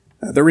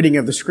The reading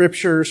of the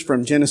scriptures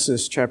from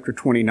Genesis chapter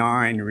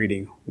 29,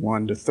 reading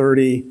 1 to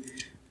 30.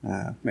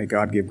 May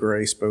God give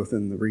grace both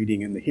in the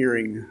reading and the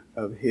hearing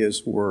of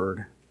His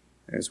word,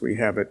 as we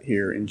have it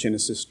here in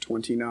Genesis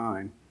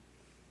 29.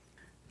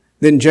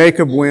 Then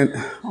Jacob went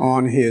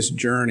on his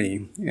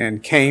journey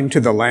and came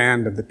to the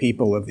land of the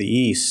people of the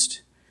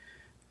east.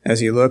 As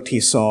he looked, he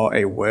saw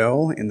a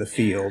well in the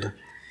field,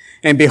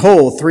 and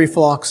behold, 3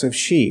 flocks of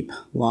sheep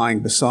lying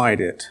beside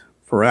it,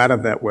 for out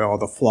of that well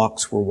the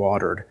flocks were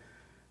watered.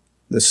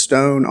 The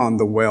stone on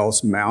the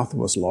well's mouth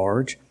was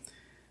large,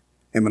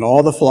 and when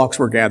all the flocks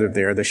were gathered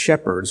there, the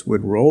shepherds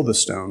would roll the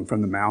stone from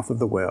the mouth of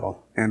the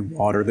well and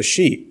water the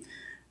sheep,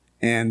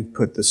 and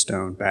put the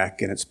stone back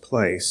in its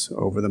place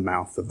over the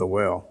mouth of the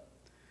well.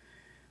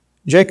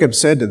 Jacob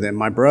said to them,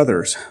 "My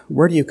brothers,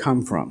 where do you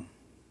come from?"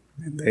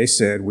 And they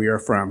said, "We are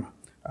from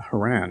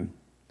Haran."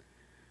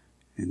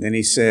 And then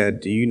he said,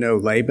 "Do you know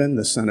Laban,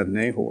 the son of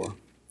Nahor?"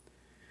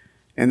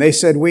 And they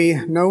said, "We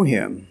know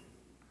him."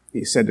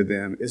 He said to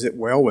them, "Is it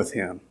well with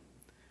him?"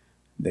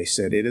 They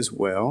said, "It is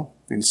well.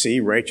 And see,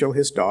 Rachel,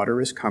 his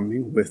daughter, is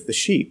coming with the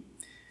sheep."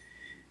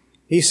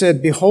 He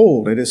said,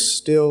 "Behold, it is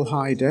still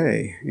high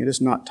day. It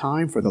is not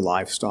time for the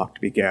livestock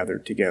to be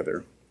gathered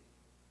together.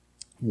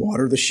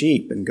 Water the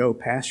sheep and go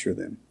pasture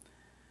them."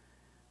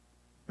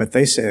 But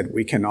they said,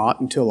 "We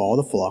cannot until all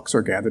the flocks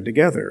are gathered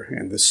together,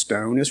 and the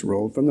stone is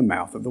rolled from the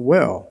mouth of the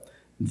well.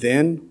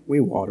 Then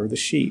we water the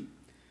sheep."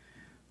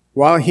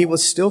 While he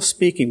was still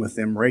speaking with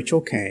them, Rachel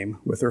came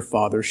with her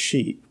father's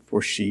sheep,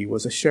 for she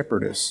was a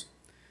shepherdess.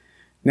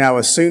 Now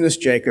as soon as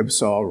Jacob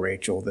saw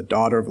Rachel, the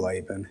daughter of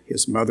Laban,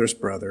 his mother's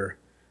brother,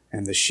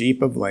 and the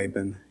sheep of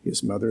Laban,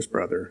 his mother's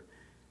brother,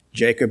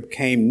 Jacob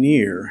came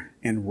near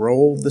and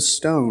rolled the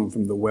stone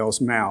from the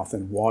well's mouth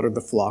and watered the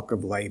flock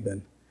of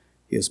Laban,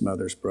 his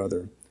mother's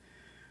brother.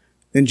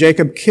 Then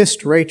Jacob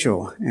kissed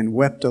Rachel and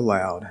wept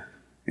aloud.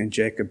 And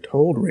Jacob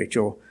told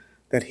Rachel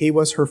that he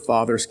was her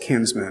father's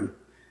kinsman,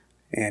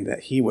 and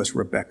that he was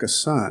Rebekah's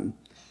son.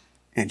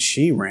 And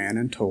she ran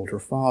and told her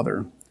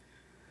father.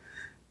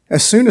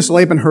 As soon as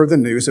Laban heard the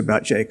news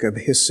about Jacob,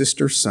 his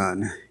sister's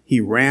son, he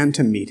ran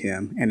to meet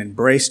him and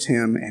embraced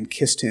him and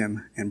kissed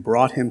him and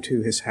brought him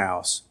to his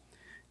house.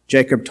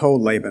 Jacob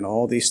told Laban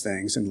all these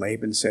things, and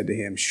Laban said to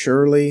him,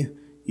 "Surely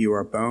you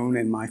are bone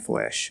in my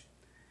flesh."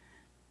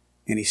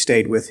 And he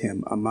stayed with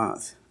him a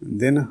month. And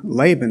then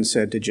Laban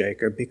said to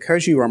Jacob,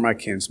 "Because you are my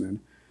kinsman,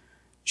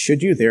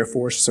 should you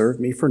therefore serve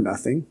me for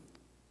nothing?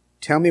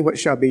 Tell me what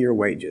shall be your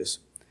wages."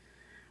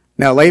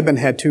 Now Laban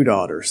had 2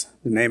 daughters.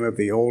 The name of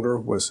the older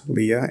was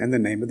Leah, and the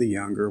name of the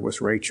younger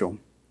was Rachel.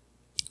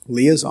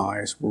 Leah's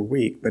eyes were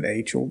weak, but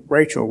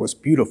Rachel was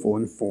beautiful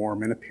in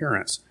form and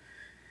appearance.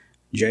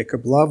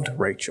 Jacob loved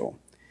Rachel.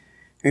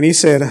 And he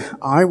said,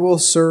 "I will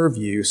serve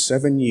you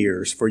 7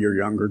 years for your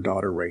younger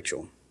daughter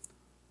Rachel."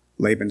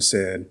 Laban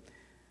said,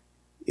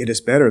 "It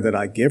is better that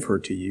I give her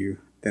to you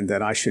than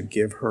that I should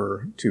give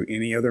her to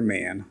any other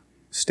man.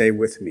 Stay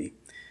with me."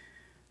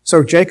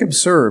 So Jacob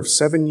served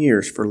 7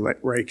 years for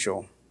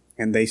Rachel,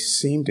 and they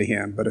seemed to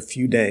him but a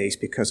few days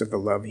because of the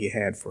love he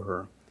had for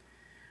her.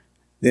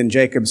 Then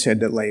Jacob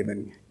said to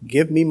Laban,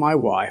 "Give me my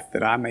wife,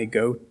 that I may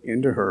go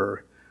into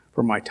her,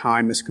 for my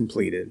time is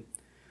completed."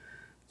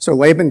 So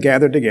Laban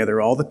gathered together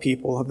all the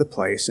people of the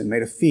place and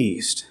made a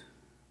feast.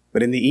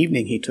 But in the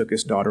evening he took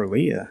his daughter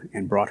Leah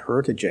and brought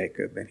her to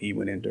Jacob, and he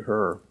went into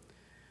her.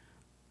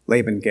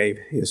 Laban gave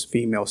his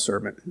female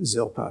servant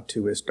Zilpah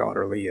to his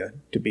daughter Leah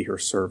to be her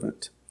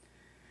servant.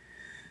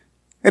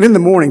 And in the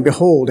morning,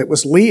 behold, it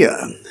was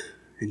Leah.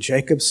 And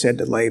Jacob said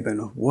to Laban,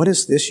 "What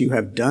is this you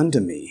have done to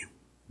me?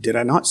 Did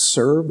I not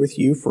serve with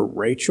you for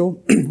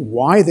Rachel?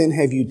 Why then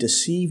have you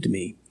deceived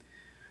me?"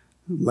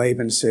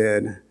 Laban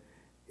said,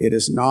 "It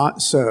is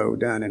not so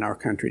done in our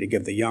country to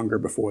give the younger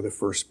before the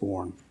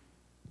firstborn.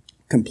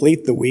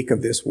 Complete the week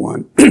of this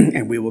one,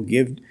 and we will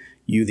give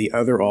you the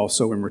other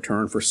also in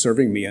return for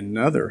serving me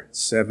another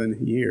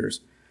 7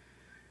 years."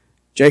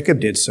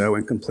 Jacob did so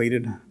and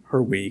completed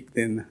her week.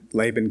 Then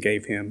Laban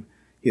gave him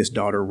his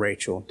daughter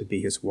Rachel to be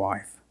his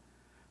wife.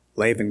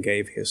 Laban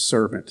gave his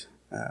servant,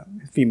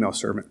 female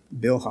servant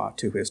Bilhah,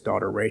 to his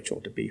daughter Rachel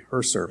to be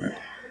her servant.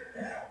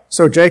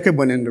 So Jacob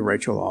went into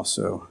Rachel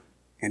also,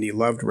 and he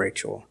loved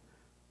Rachel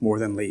more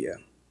than Leah,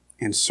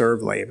 and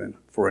served Laban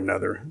for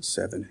another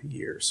 7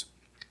 years.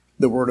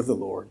 The word of the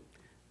Lord.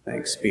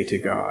 Thanks be to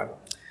God.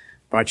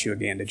 I invite you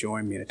again to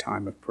join me in a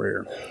time of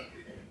prayer.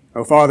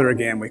 Oh, Father,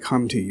 again we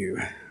come to you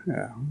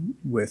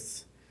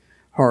with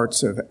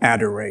hearts of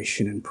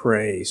adoration and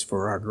praise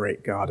for our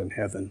great God in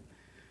heaven,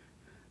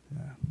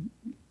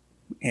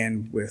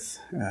 and with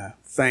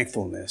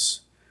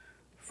thankfulness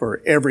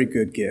for every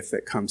good gift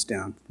that comes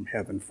down from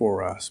heaven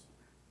for us,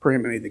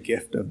 preeminently the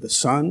gift of the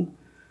Son,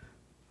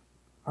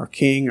 our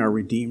King, our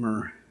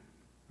Redeemer,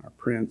 our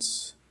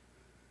Prince,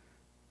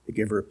 the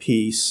giver of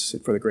peace,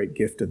 and for the great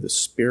gift of the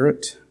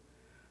Spirit,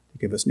 to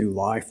give us new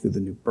life through the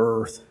new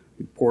birth,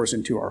 who pours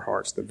into our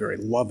hearts the very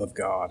love of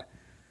God,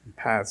 and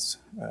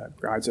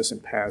guides us in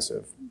paths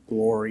of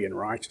glory and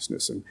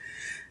righteousness.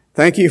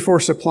 Thank you for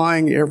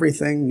supplying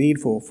everything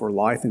needful for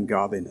life and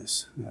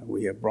godliness.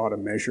 We have brought a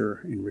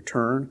measure in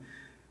return.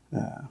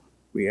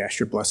 We ask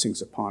your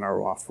blessings upon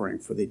our offering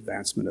for the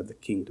advancement of the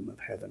kingdom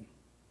of heaven.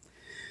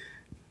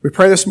 We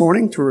pray this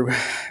morning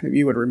that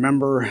you would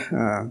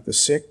remember the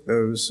sick,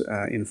 those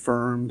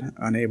infirmed,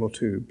 unable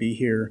to be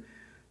here,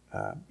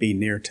 be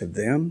near to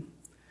them.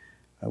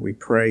 We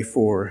pray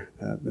for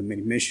the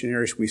many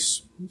missionaries we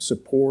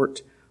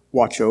support,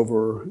 watch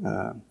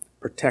over,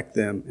 protect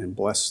them, and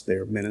bless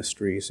their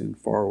ministries in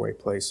faraway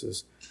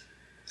places.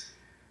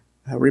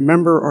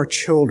 Remember our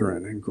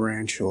children and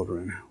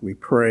grandchildren. We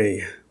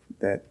pray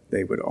that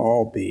they would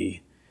all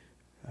be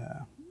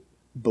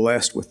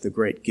blessed with the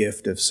great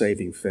gift of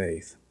saving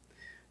faith.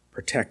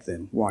 Protect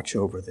them, watch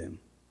over them.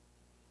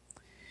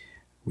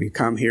 We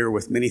come here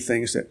with many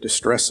things that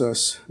distress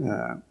us.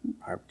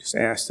 I just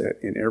ask that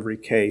in every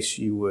case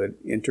you would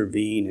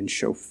intervene and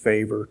show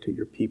favor to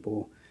your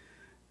people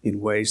in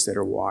ways that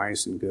are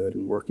wise and good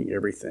and working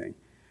everything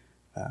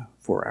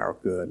for our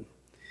good.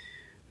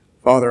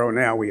 Father,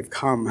 now we have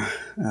come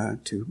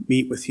to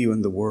meet with you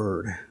in the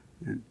Word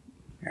and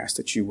ask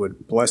that you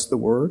would bless the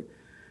Word,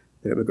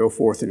 that it would go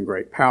forth in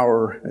great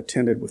power,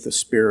 attended with the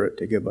Spirit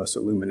to give us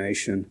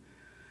illumination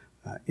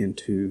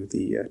into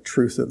the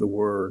truth of the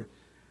Word,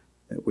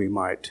 that we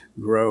might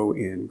grow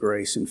in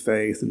grace and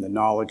faith and the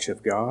knowledge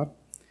of God,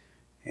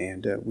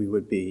 and we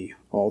would be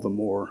all the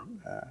more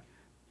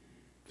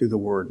through the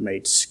Word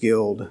made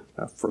skilled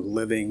for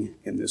living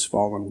in this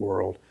fallen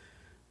world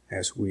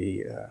as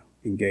we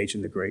engage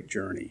in the great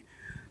journey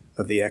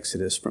of the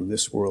Exodus from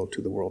this world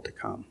to the world to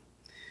come.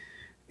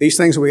 These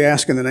things we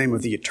ask in the name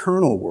of the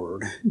eternal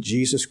Word,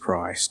 Jesus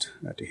Christ.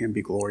 To him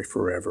be glory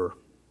forever.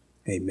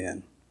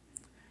 Amen.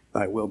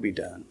 Thy will be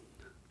done.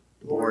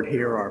 Lord,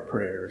 hear our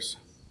prayers.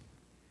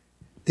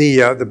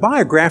 The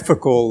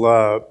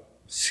biographical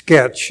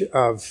sketch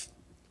of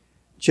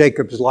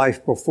Jacob's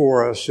life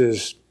before us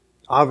is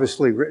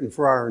obviously written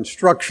for our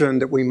instruction,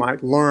 that we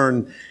might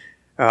learn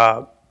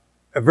a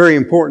very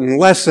important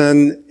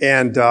lesson,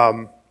 and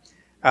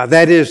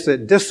that is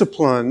that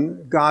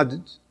discipline,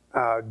 God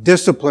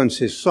disciplines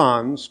his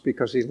sons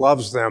because he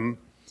loves them,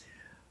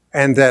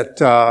 and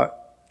that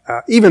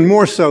even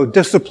more so,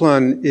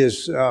 discipline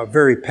is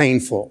very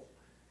painful.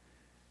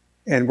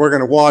 And we're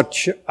going to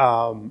watch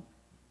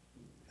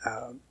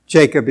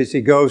Jacob as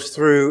he goes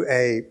through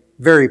a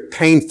very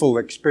painful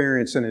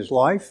experience in his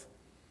life.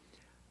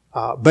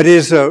 But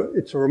it's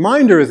a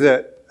reminder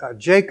that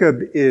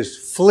Jacob is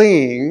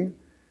fleeing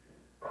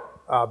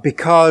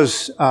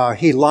because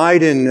he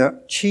lied and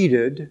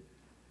cheated,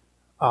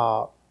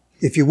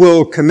 if you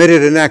will,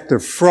 committed an act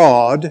of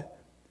fraud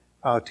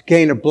to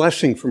gain a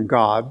blessing from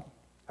God.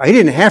 He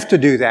didn't have to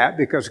do that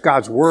because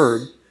God's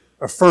Word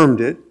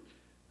affirmed it.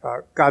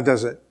 God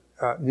doesn't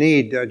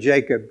need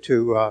Jacob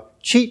to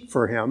cheat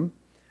for him,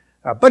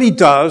 but he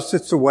does.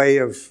 It's a way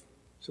of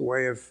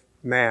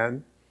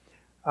man.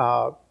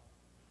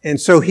 And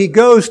so he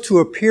goes to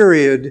a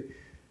period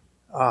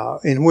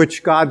in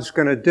which God's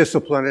going to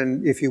discipline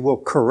and, if you will,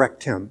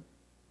 correct him.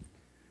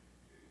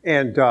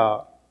 And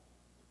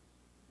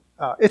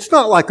it's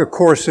not like a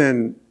course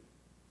in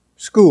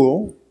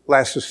school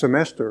lasts a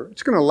semester.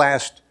 It's going to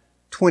last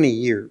 20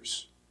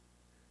 years.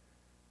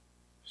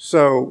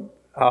 So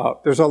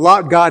there's a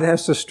lot God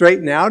has to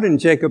straighten out in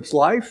Jacob's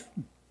life,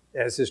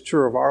 as is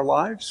true of our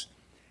lives.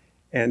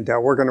 And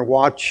we're going to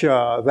watch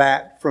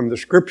that from the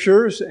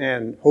Scriptures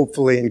and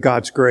hopefully in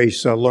God's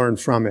grace learn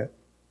from it.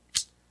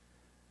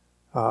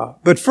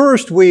 But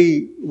first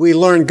we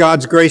learn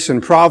God's grace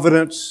and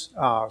providence.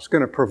 It's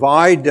going to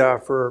provide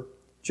for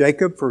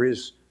Jacob, for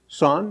his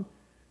son,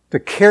 to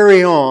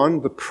carry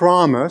on the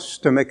promise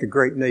to make a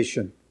great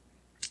nation.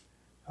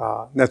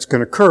 That's going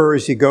to occur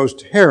as he goes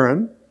to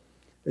Haran.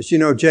 As you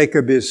know,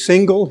 Jacob is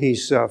single.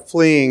 He's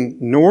fleeing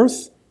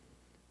north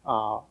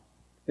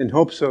in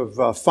hopes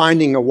of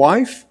finding a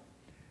wife.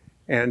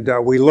 And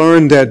we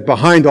learn that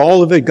behind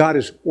all of it, God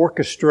is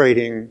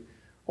orchestrating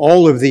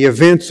all of the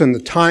events and the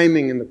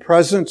timing and the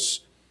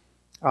presence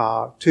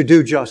to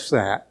do just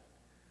that.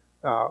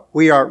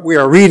 We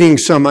are reading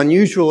some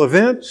unusual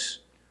events,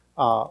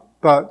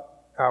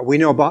 but we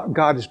know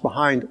God is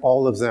behind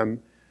all of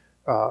them.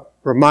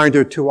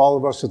 Reminder to all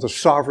of us of the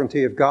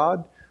sovereignty of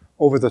God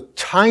over the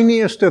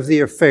tiniest of the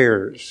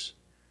affairs,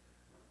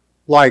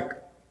 like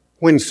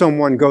when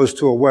someone goes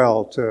to a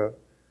well to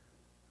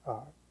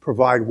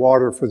provide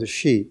water for the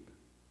sheep,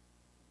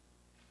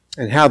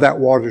 and how that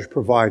water is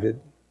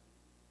provided.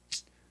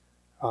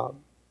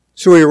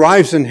 So he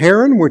arrives in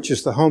Haran, which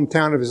is the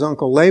hometown of his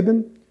uncle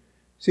Laban.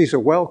 Sees a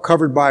well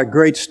covered by a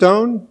great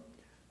stone.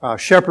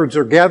 Shepherds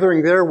are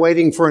gathering there,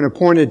 waiting for an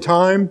appointed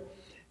time.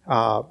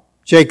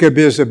 Jacob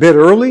is a bit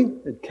early,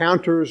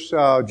 encounters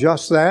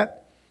just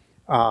that.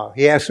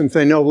 He asks them if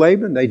they know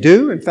Laban. They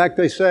do. In fact,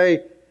 they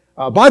say,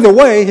 by the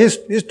way,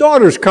 his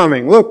daughter's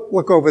coming.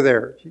 Look over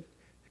there.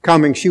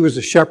 Coming. She was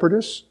a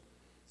shepherdess.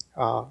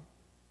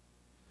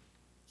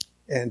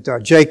 And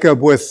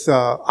Jacob, with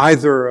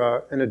either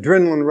an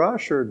adrenaline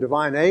rush or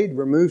divine aid,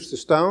 removes the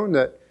stone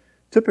that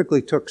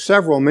typically took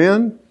several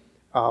men.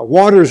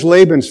 waters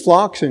Laban's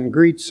flocks and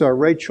greets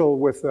Rachel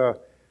with a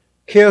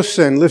kiss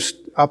and lifts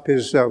up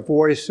his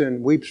voice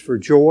and weeps for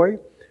joy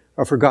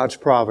for God's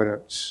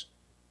providence.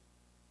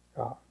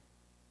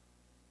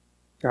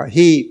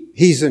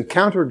 He's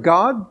encountered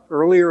God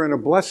earlier in a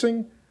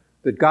blessing,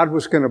 that God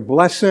was going to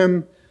bless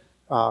him.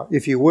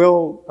 If you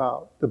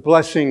will, the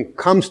blessing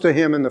comes to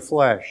him in the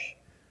flesh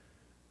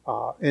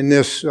in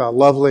this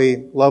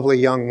lovely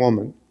young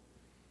woman.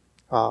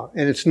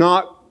 And it's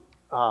not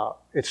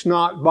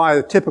by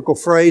the typical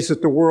phrase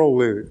that the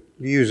world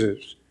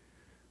uses.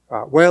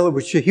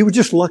 He was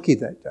just lucky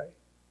that day.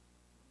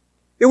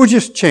 It was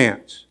just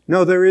chance.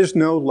 No, there is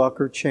no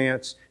luck or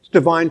chance. It's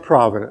divine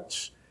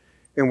providence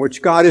in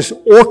which God is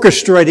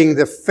orchestrating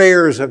the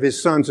affairs of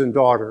His sons and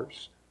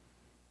daughters.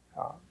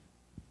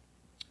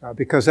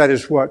 Because that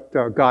is what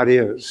God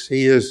is.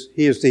 He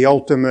is the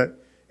ultimate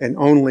and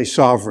only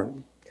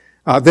sovereign.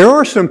 There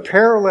are some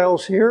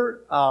parallels here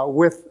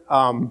with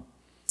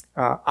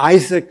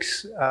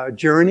Isaac's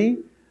journey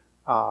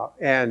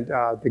and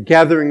the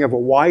gathering of a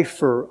wife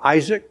for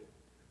Isaac.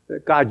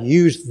 That God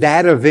used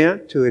that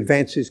event to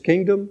advance His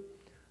kingdom,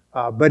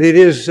 but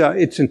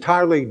it's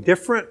entirely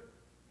different,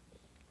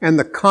 and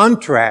the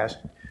contrast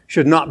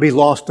should not be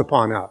lost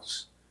upon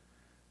us.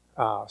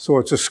 So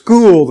it's a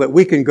school that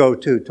we can go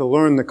to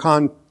learn the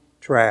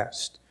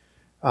contrast.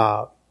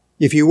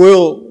 If you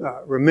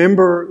will,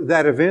 remember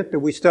that event that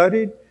we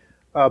studied.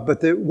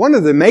 But one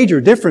of the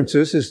major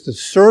differences is the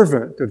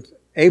servant of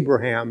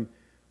Abraham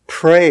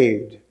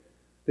prayed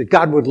that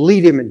God would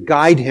lead him and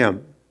guide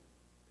him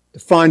to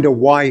find a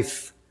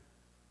wife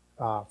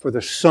for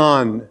the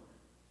son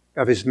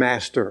of his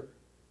master.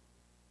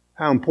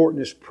 How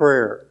important is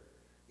prayer?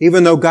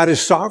 Even though God is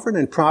sovereign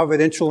and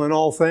providential in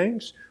all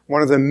things,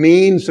 one of the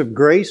means of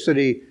grace that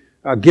He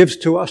gives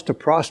to us to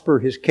prosper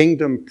His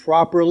kingdom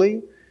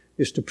properly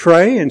is to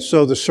pray, and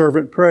so the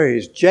servant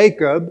prays.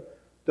 Jacob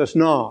does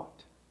not.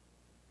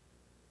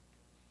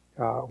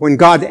 When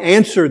God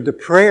answered the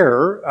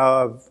prayer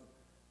of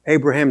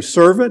Abraham's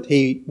servant,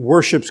 he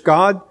worships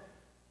God.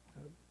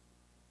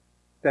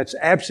 That's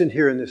absent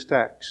here in this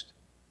text.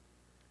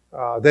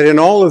 That in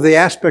all of the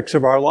aspects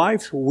of our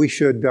life, we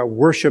should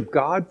worship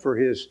God for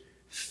His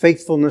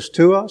faithfulness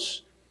to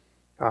us.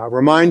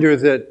 Reminder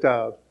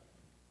that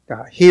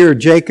here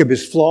Jacob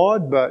is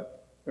flawed,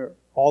 but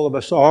all of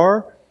us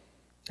are.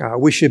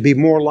 We should be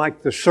more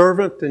like the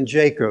servant than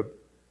Jacob.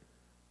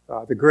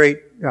 The great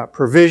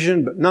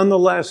provision, but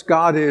nonetheless,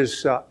 God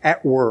is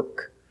at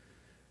work.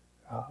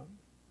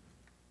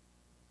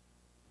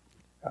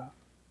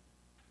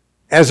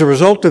 As a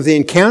result of the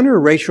encounter,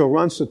 Rachel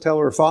runs to tell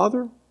her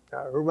father,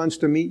 who runs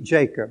to meet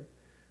Jacob.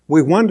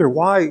 We wonder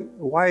why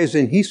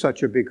isn't he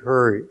such a big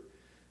hurry?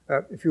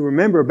 If you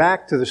remember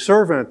back to the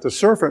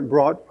servant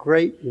brought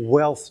great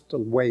wealth to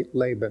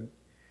Laban.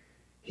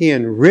 He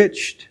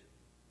enriched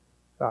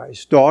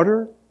his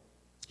daughter.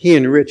 He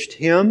enriched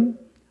him.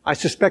 I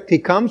suspect he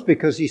comes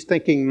because he's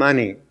thinking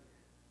money.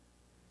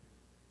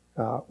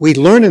 We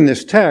learn in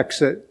this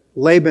text that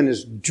Laban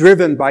is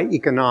driven by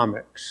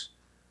economics,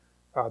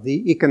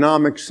 the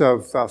economics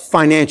of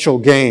financial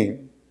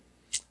gain.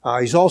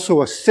 He's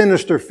also a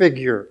sinister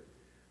figure.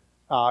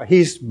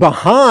 He's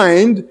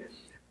behind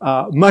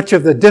much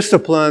of the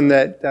discipline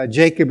that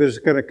Jacob is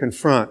going to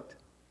confront.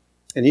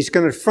 And he's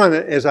going to confront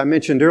it, as I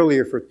mentioned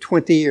earlier, for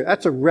 20 years.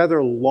 That's a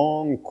rather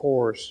long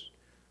course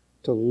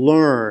to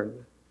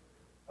learn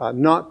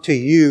not to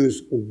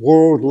use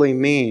worldly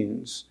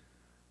means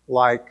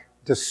like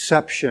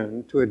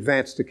deception to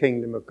advance the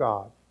kingdom of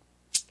God.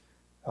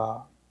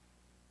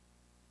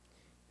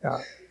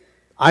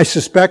 I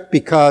suspect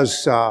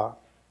because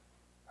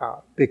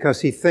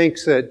he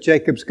thinks that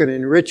Jacob's going to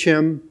enrich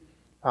him,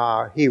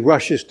 he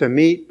rushes to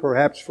meet,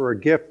 perhaps for a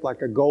gift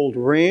like a gold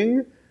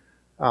ring.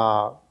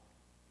 But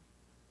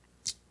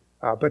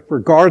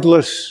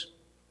regardless,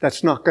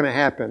 that's not going to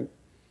happen.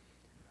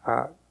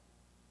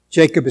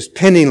 Jacob is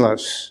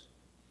penniless.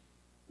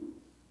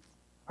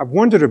 I've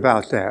wondered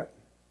about that.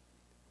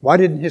 Why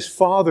didn't his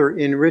father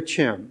enrich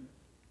him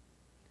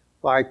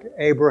like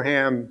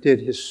Abraham did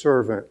his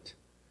servant?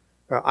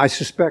 I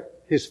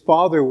suspect his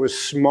father was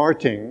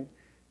smarting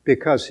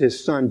because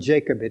his son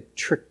Jacob had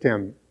tricked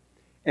him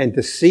and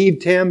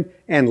deceived him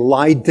and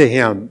lied to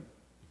him.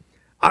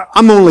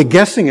 I'm only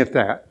guessing at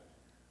that.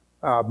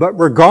 But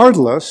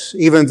regardless,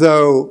 even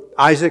though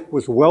Isaac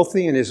was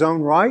wealthy in his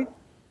own right,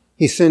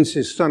 he sends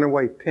his son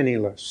away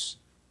penniless.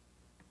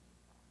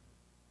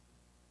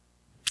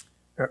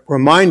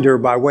 Reminder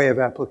by way of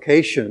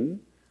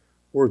application,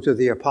 words of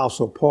the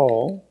Apostle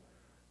Paul,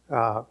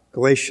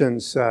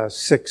 Galatians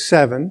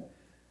 6:7,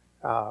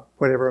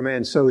 whatever a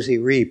man sows, he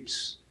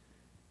reaps.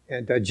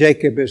 And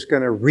Jacob is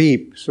going to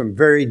reap some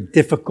very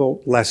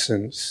difficult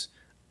lessons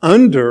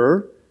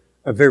under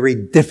a very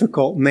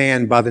difficult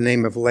man by the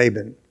name of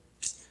Laban.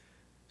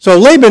 So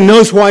Laban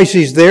knows why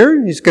she's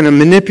there. He's going to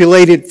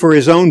manipulate it for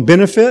his own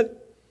benefit.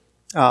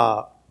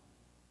 That's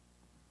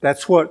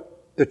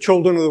what the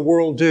children of the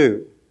world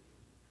do.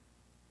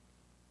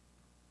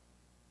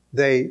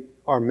 They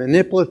are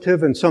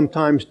manipulative and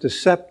sometimes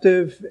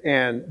deceptive,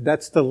 and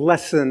that's the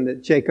lesson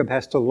that Jacob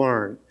has to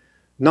learn.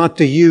 Not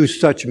to use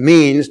such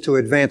means to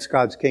advance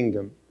God's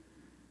kingdom.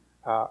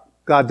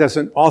 God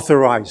doesn't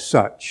authorize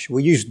such.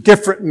 We use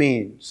different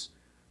means,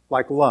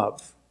 like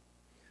love.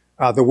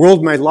 The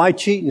world may lie,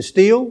 cheat, and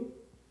steal,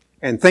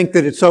 and think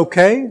that it's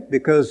okay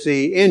because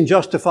the end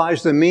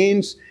justifies the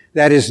means.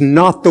 That is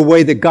not the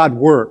way that God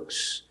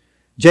works.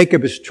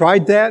 Jacob has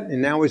tried that,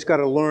 and now he's got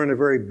to learn a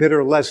very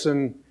bitter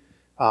lesson,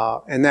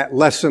 and that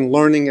lesson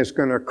learning is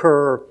going to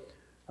occur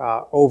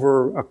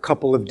over a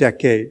couple of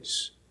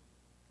decades.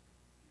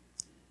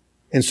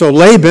 And so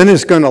Laban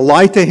is going to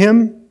lie to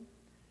him,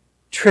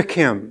 trick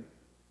him,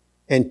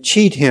 and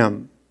cheat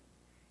him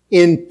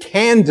in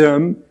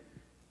tandem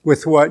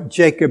with what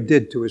Jacob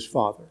did to his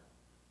father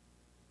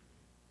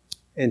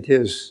and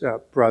his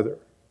brother.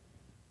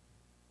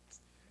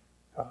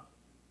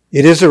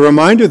 It is a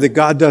reminder that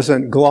God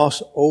doesn't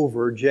gloss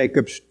over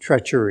Jacob's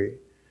treachery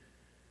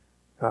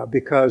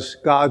because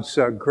God's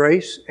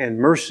grace and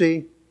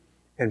mercy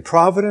and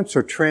providence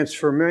are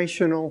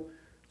transformational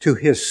to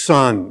His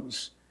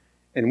sons.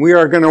 And we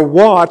are going to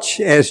watch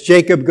as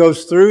Jacob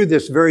goes through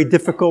this very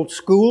difficult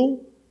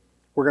school.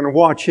 We're going to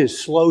watch his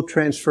slow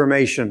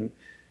transformation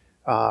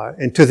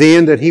and to the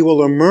end that he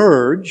will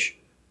emerge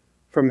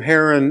from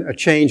Haran a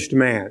changed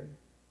man.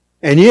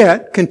 And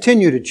yet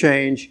continue to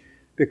change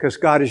because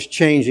God is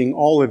changing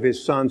all of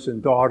His sons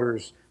and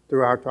daughters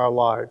throughout our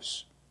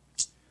lives.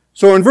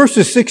 So in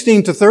verses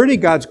 16 to 30,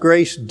 God's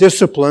grace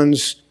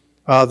disciplines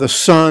the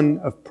son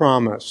of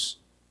promise.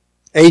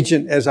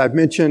 Agent, as I've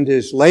mentioned,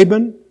 is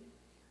Laban.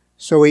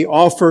 So he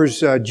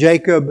offers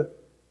Jacob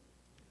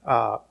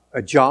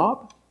a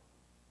job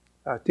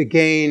to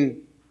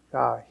gain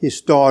his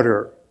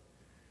daughter,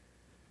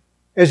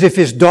 as if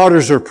his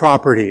daughters are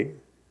property.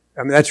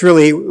 I mean, that's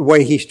really the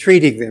way he's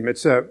treating them.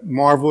 It's a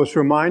marvelous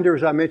reminder,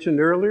 as I mentioned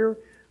earlier.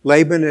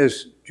 Laban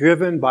is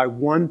driven by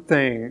one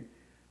thing,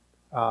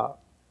 the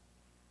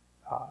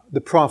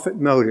profit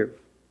motive.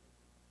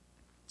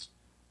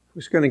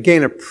 He's going to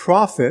gain a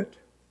profit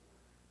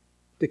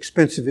at the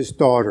expense of his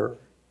daughter.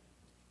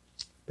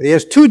 But he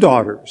has two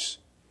daughters.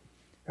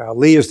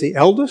 Leah is the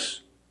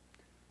eldest,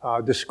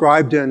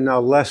 described in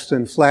less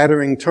than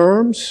flattering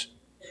terms.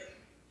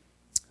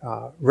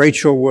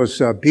 Rachel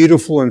was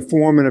beautiful in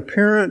form and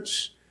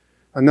appearance,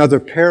 another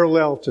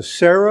parallel to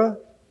Sarah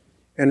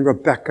and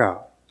Rebekah.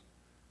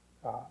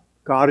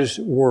 God is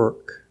at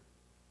work.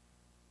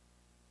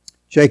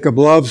 Jacob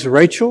loves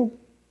Rachel,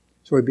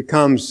 so he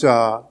becomes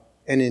an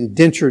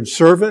indentured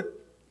servant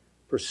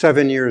for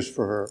 7 years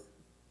for her.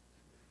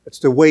 That's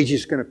the wage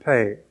he's going to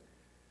pay.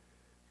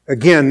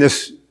 Again,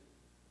 this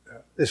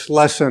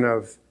lesson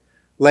of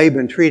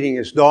Laban treating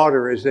his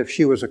daughter as if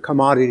she was a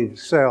commodity to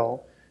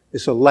sell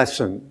is a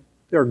lesson.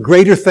 There are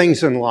greater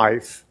things in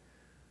life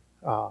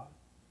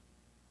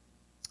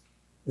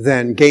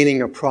than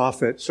gaining a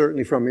profit,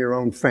 certainly from your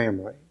own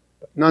family.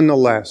 But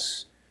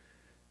nonetheless,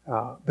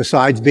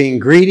 besides being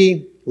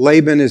greedy,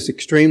 Laban is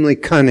extremely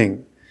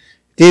cunning.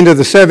 At the end of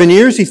the 7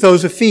 years, he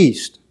throws a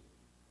feast.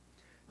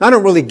 I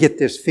don't really get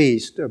this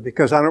feast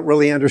because I don't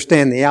really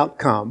understand the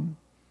outcome.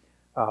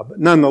 But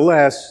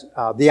nonetheless,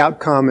 the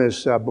outcome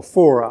is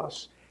before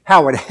us.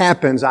 How it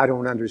happens, I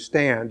don't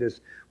understand,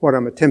 is what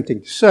I'm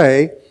attempting to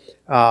say.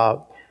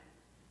 I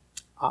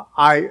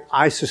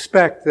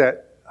suspect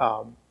that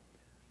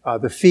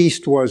the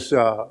feast was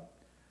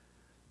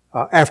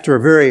after a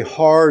very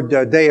hard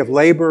day of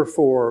labor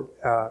for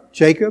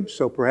Jacob,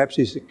 so perhaps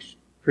he's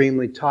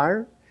extremely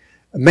tired.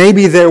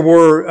 Maybe there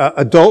were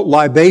adult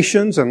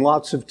libations and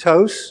lots of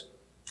toast.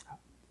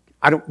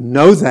 I don't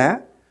know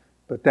that,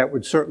 but that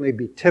would certainly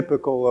be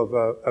typical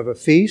of a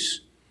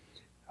feast.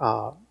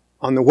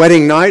 On the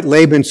wedding night,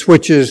 Laban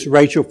switches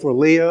Rachel for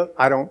Leah.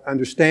 I don't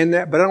understand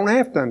that, but I don't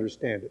have to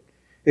understand it.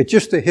 It's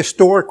just a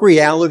historic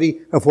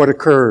reality of what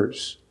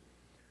occurs.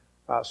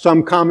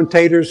 Some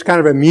commentators kind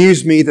of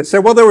amuse me that say,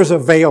 well, there was a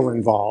veil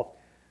involved.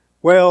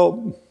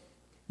 Well,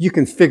 you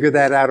can figure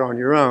that out on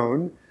your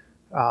own.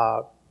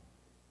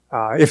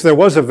 If there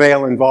was a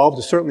veil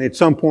involved, certainly at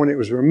some point it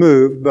was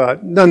removed,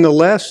 but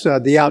nonetheless,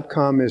 the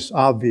outcome is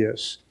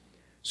obvious.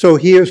 So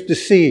he is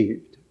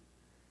deceived.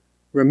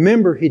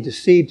 Remember, he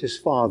deceived his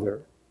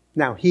father.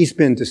 Now he's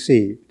been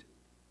deceived.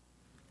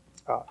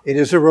 It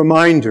is a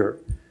reminder.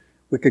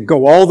 We could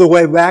go all the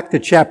way back to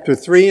chapter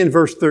 3 and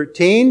verse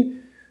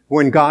 13,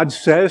 when God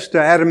says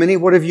to Adam and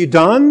Eve, what have you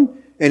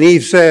done? And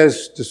Eve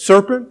says, the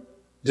serpent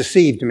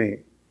deceived me.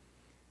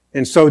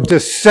 And so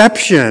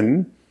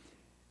deception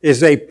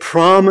is a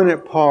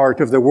prominent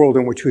part of the world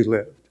in which we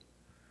live.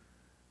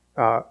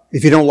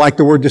 If you don't like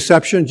the word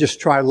deception,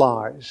 just try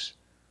lies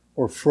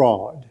or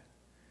fraud.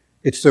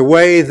 It's the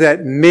way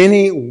that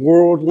many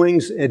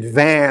worldlings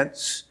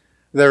advance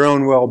their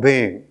own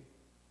well-being.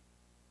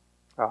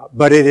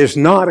 But it is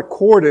not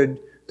accorded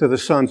to the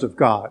sons of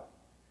God.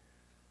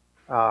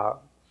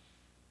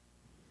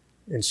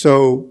 And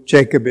so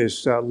Jacob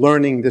is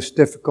learning this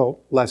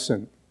difficult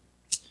lesson.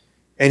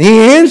 And he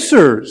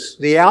answers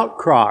the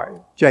outcry,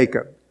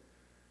 Jacob.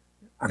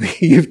 I mean,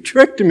 you've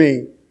tricked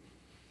me.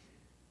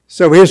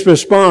 So his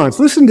response,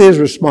 listen to his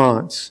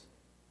response.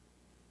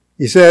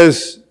 He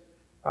says,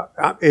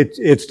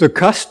 it's the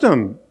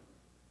custom.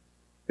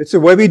 It's the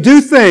way we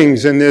do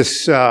things in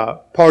this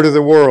part of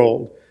the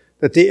world,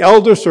 that the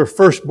eldest or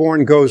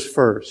firstborn goes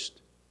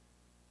first.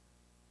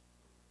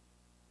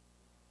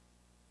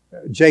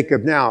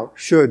 Jacob now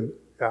should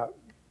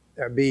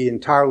be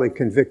entirely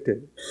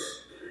convicted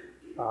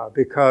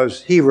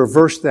because he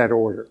reversed that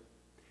order.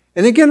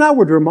 And again, I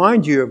would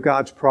remind you of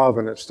God's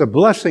providence. The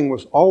blessing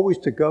was always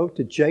to go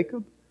to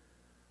Jacob,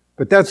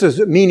 but that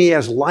doesn't mean he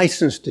has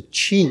license to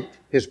cheat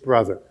his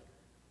brother.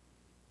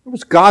 It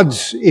was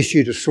God's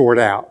issue to sort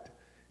out.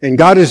 And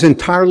God is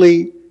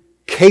entirely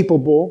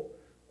capable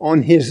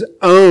on his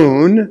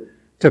own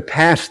to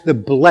pass the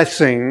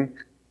blessing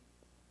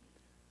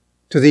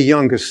to the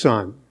youngest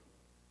son.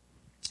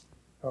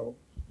 Oh,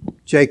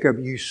 Jacob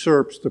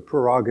usurps the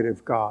prerogative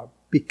of God.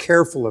 Be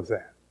careful of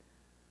that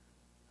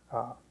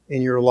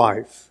in your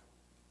life.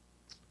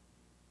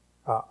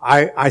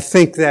 I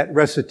think that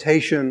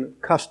recitation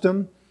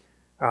custom,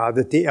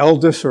 that the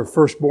eldest or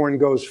firstborn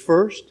goes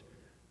first,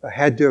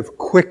 had to have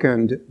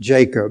quickened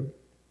Jacob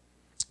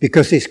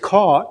because he's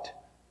caught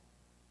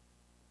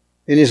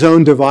in his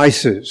own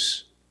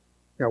devices.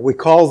 Now, we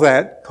call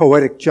that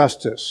poetic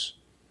justice.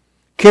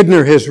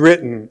 Kidner has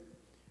written,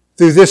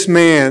 through this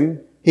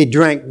man, he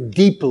drank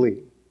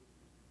deeply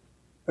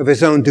of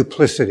his own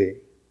duplicity.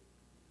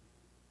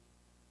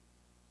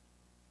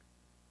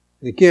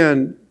 And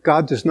again,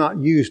 God does not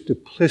use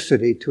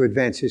duplicity to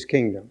advance his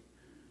kingdom.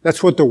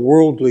 That's what the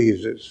world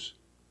uses.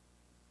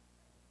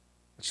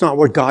 It's not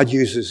what God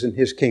uses in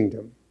his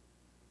kingdom.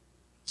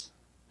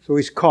 So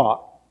he's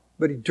caught,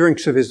 but he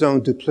drinks of his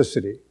own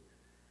duplicity.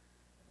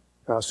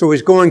 So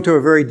he's going to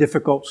a very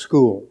difficult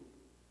school.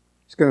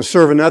 He's going to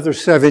serve another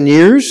 7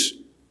 years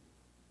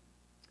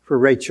for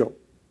Rachel.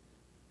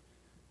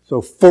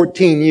 So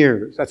 14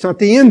 years. That's not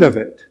the end of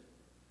it.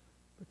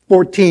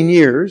 14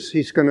 years,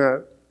 he's going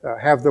to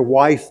have the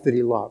wife that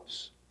he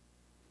loves.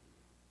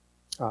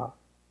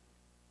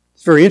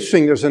 It's very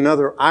interesting. There's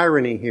another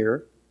irony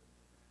here.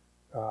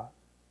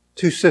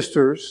 Two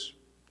sisters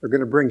are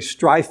going to bring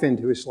strife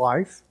into his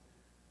life.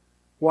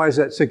 Why is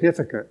that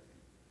significant?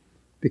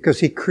 Because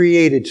he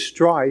created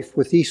strife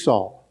with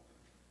Esau.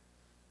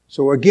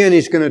 So again,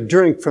 he's going to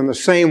drink from the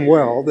same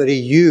well that he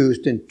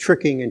used in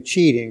tricking and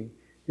cheating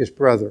his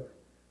brother.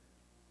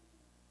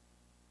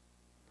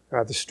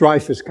 The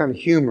strife is kind of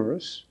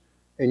humorous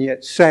and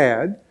yet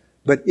sad,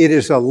 but it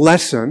is a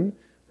lesson,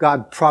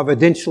 God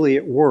providentially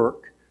at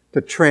work to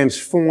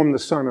transform the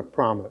son of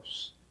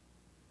promise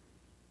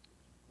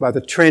by the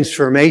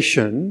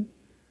transformation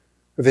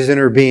of his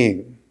inner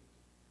being.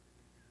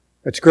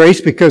 It's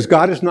grace because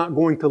God is not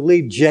going to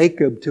leave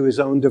Jacob to his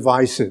own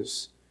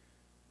devices.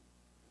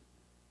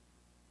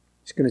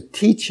 He's going to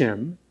teach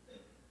him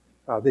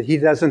that he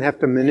doesn't have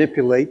to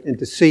manipulate and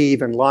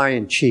deceive and lie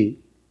and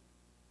cheat.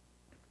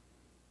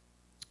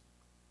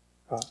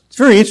 It's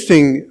very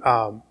interesting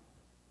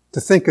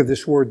to think of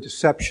this word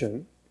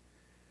deception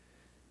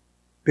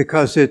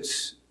because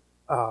it's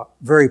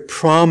very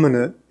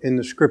prominent in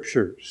the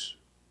Scriptures.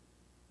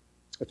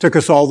 It took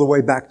us all the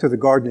way back to the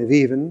Garden of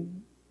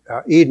Eden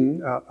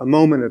a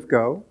moment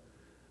ago.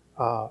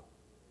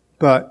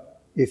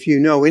 But if you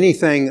know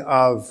anything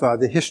of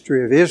the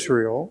history of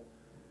Israel,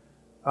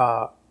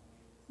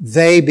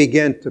 they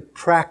began to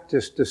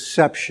practice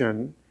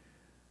deception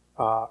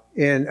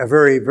in a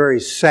very, very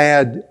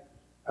sad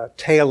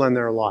tale in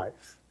their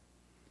life.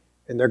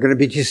 And they're going to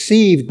be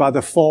deceived by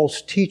the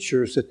false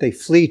teachers that they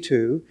flee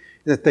to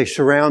and that they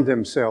surround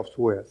themselves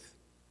with.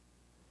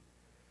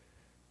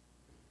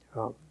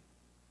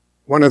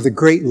 One of the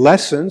great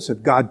lessons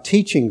of God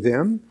teaching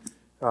them,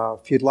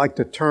 if you'd like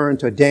to turn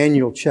to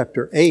Daniel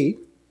chapter 8,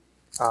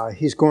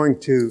 He's going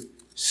to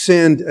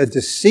send a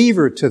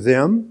deceiver to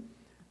them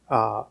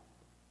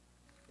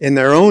in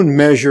their own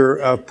measure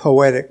of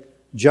poetic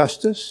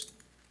justice.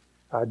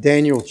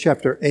 Daniel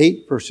chapter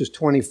 8, verses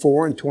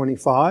 24 and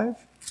 25.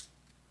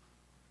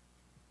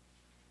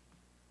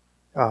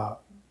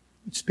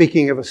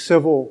 Speaking of a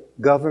civil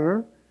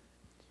governor,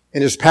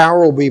 and his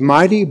power will be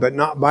mighty, but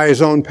not by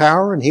his own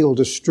power, and he will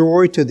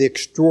destroy to the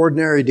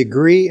extraordinary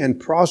degree and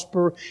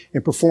prosper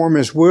and perform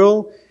his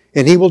will,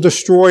 and he will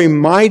destroy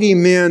mighty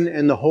men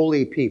and the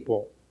holy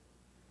people.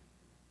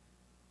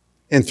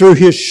 And through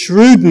his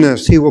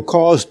shrewdness, he will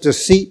cause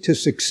deceit to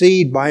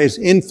succeed by his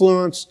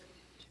influence,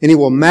 and he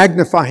will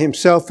magnify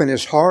himself in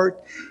his heart,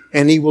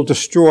 and he will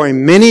destroy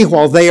many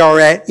while they are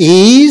at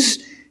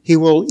ease. He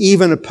will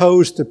even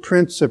oppose the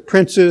prince of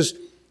princes,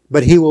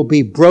 but he will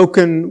be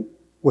broken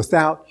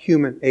without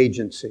human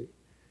agency.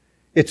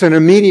 It's an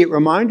immediate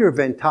reminder of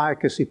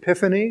Antiochus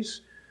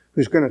Epiphanes,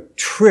 who's going to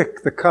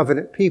trick the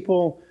covenant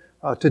people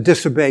to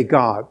disobey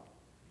God.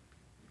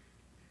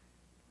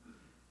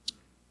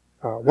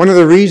 One of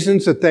the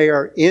reasons that they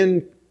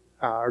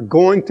are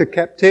going to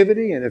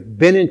captivity and have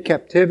been in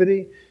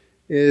captivity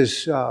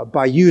is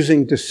by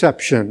using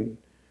deception.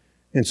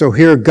 And so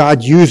here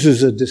God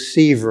uses a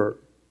deceiver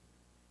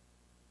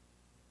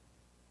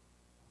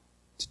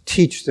to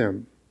teach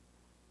them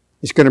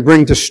He's going to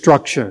bring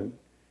destruction.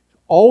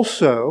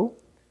 Also,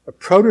 a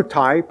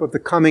prototype of the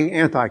coming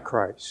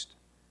Antichrist,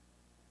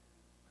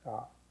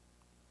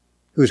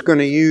 who's going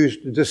to use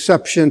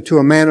deception to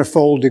a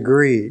manifold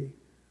degree.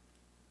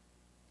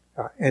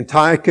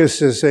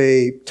 Antiochus is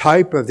a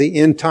type of the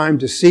end-time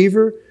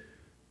deceiver,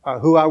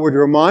 who I would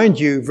remind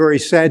you, very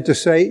sad to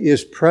say,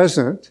 is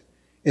present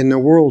in the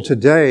world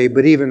today,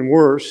 but even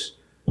worse,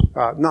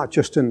 not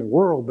just in the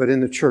world, but in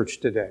the church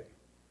today.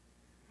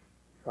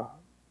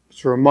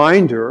 It's a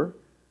reminder,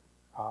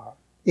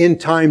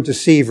 end-time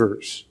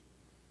deceivers.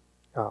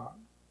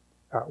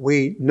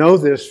 We know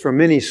this from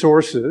many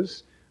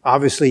sources.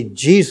 Obviously,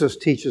 Jesus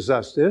teaches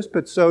us this,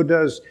 but so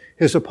does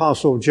his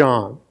apostle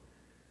John.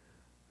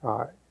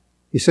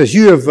 He says,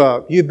 you've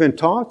been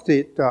taught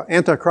that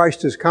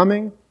Antichrist is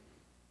coming.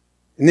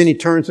 And then he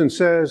turns and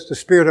says, the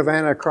spirit of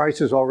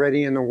Antichrist is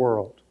already in the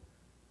world.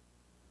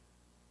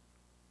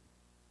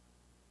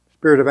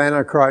 Spirit of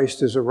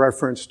Antichrist is a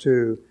reference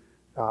to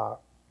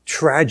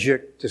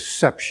tragic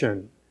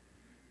deception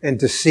and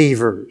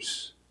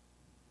deceivers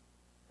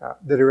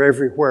that are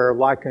everywhere,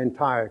 like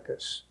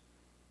Antiochus.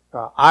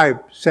 I,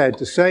 sad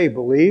to say,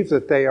 believe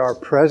that they are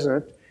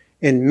present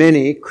in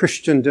many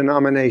Christian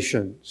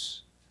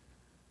denominations.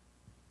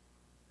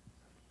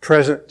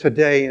 Present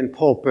today in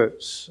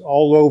pulpits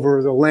all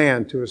over the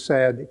land to a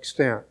sad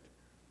extent.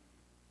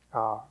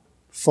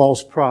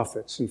 False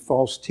prophets and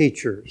false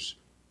teachers.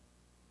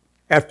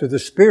 After the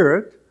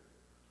spirit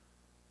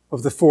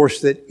of the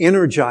force that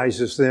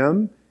energizes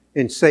them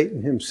in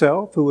Satan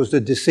himself, who was the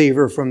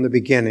deceiver from the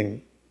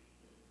beginning.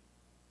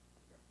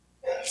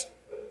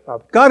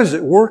 God is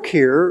at work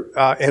here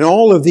in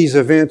all of these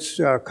events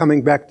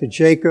coming back to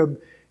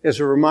Jacob as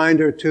a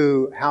reminder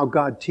to how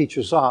God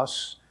teaches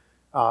us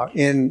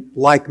in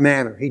like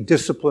manner. He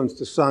disciplines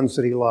the sons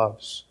that he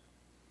loves.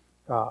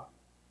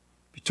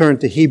 If you turn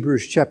to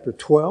Hebrews chapter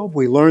 12,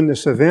 we learn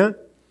this event.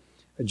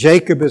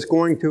 Jacob is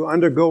going to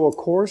undergo a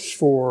course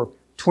for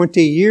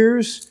 20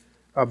 years,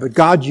 but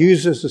God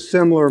uses a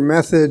similar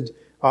method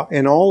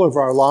in all of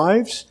our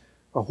lives.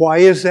 Why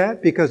is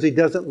that? Because he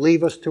doesn't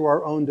leave us to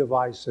our own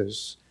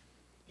devices.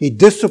 He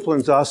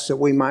disciplines us that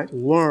we might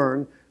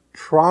learn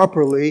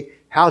properly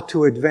how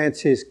to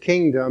advance his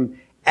kingdom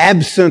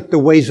absent the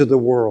ways of the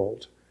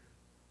world.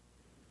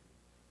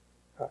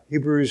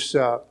 Hebrews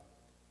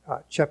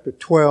chapter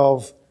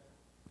 12,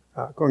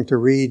 going to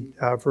read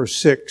verse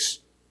 6.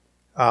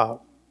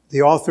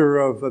 The author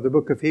of the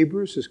book of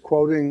Hebrews is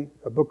quoting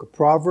a book of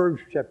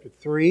Proverbs, chapter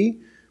 3.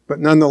 But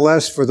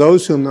nonetheless, for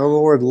those whom the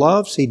Lord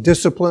loves, he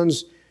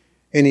disciplines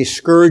and he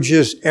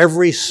scourges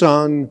every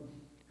son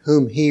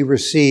whom he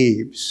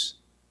receives,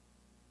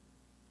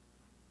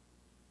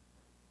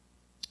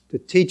 to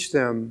teach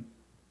them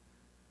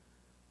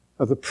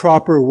of the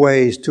proper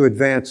ways to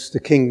advance the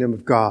kingdom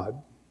of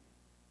God.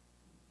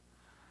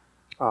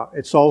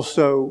 It's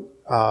also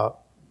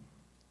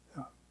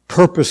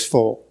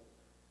purposeful.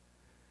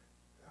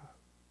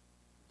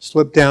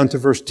 Slip down to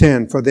verse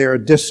 10. For they are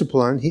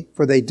disciplined,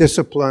 for they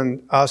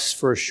discipline us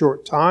for a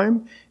short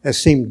time,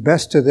 as seemed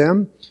best to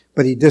them,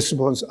 but he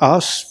disciplines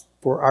us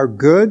for our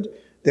good,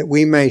 that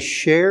we may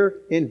share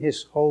in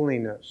his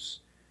holiness.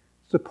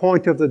 It's the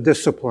point of the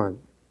discipline.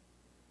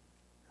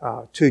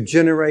 To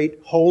generate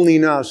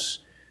holiness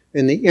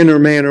in the inner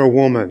man or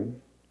woman.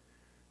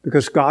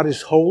 Because God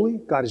is holy,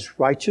 God is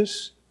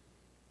righteous.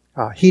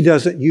 He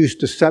doesn't use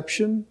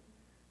deception.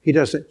 He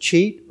doesn't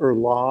cheat or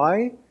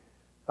lie.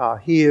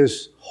 He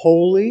is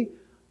holy,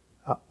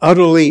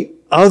 utterly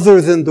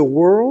other than the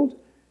world,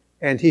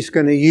 and he's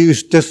going to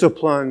use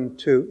discipline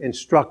to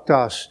instruct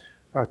us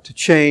to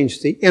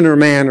change the inner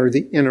man or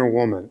the inner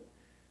woman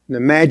in the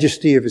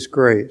majesty of his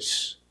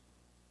grace.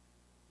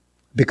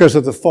 Because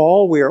of the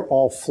fall, we are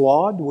all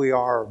flawed. We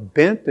are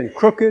bent and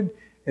crooked,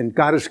 and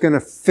God is going to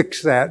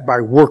fix that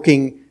by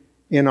working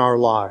in our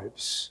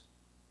lives.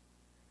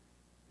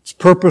 It's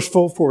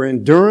purposeful for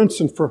endurance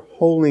and for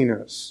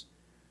holiness.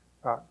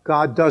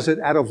 God does it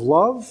out of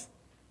love.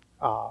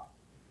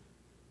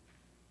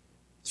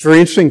 It's very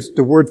interesting.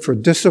 The word for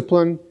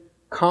discipline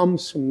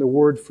comes from the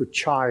word for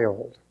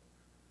child.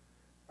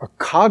 A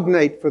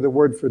cognate for the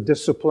word for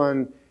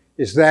discipline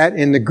is that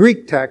in the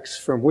Greek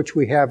text from which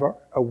we have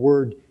a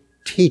word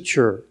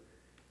teacher.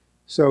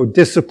 So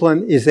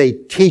discipline is a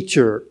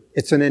teacher.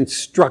 It's an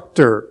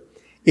instructor.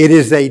 It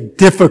is a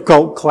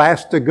difficult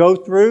class to go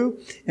through,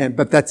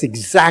 but that's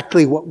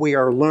exactly what we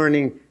are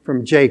learning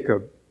from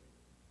Jacob.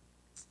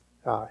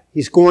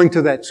 He's going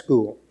to that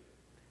school.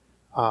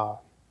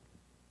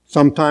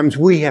 Sometimes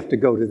we have to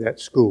go to that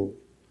school.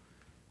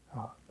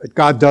 But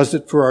God does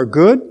it for our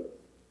good.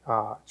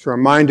 It's a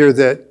reminder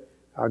that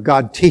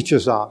God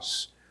teaches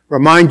us.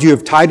 Remind you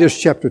of Titus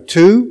chapter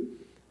 2,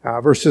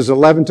 verses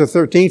 11 to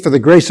 13. For the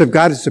grace of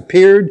God has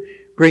appeared,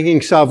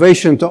 bringing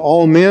salvation to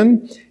all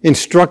men,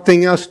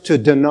 instructing us to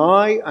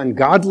deny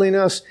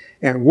ungodliness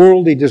and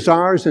worldly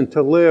desires and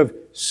to live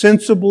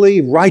sensibly,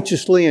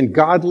 righteously, and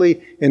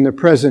godly in the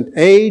present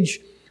age,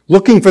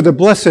 looking for the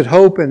blessed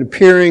hope and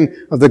appearing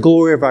of the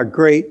glory of our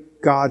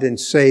great God and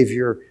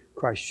Savior,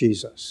 Christ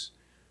Jesus.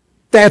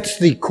 That's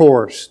the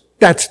course.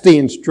 That's the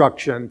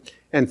instruction.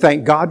 And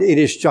thank God it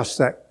is just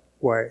that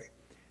way.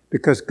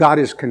 Because God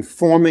is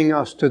conforming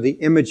us to the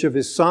image of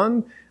His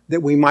Son,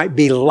 that we might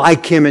be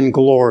like Him in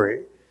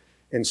glory.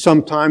 And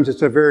sometimes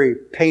it's a very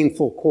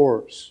painful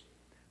course.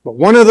 But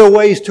one of the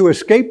ways to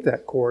escape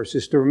that course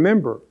is to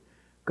remember,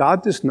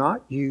 God does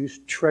not use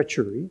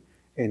treachery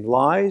and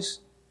lies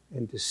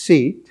and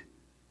deceit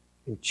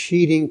and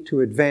cheating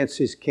to advance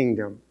His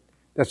kingdom.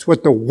 That's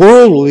what the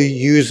world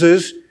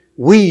uses.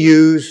 We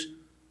use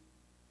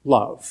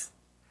love,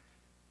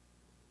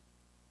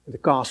 the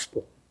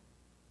gospel,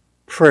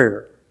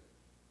 prayer,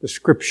 the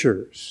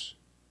Scriptures,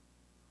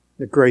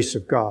 the grace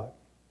of God.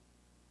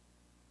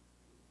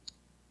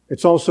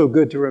 It's also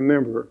good to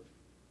remember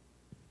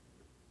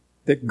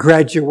that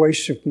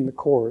graduation from the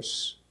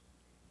course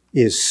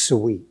is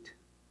sweet.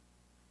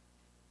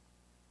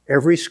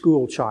 Every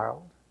school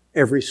child,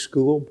 every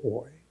school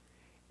boy,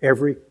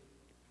 every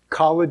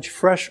college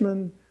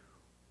freshman,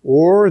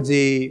 or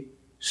the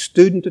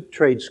student at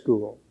trade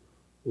school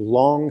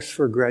longs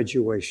for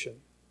graduation.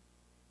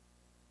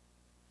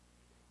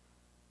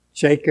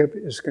 Jacob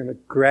is going to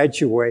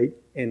graduate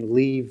and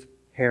leave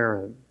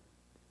Haran.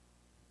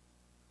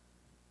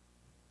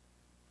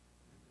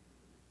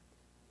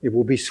 It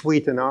will be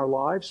sweet in our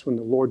lives when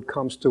the Lord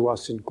comes to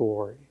us in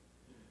glory.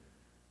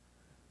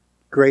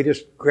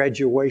 Greatest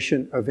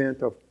graduation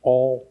event of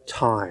all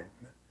time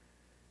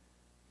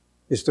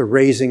is the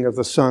raising of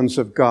the sons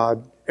of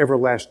God,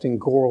 everlasting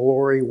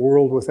glory,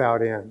 world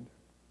without end.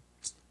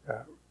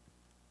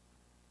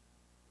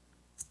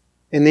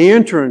 In the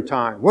interim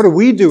time, what do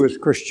we do as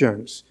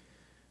Christians?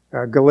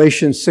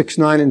 Galatians 6,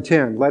 9, and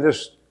 10. Let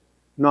us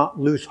not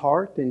lose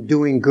heart in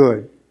doing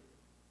good.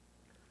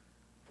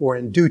 For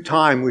in due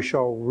time we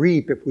shall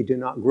reap if we do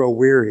not grow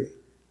weary.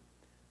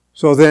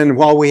 So then,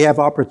 while we have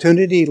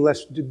opportunity,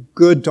 let's do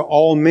good to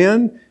all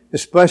men,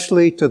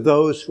 especially to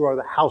those who are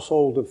the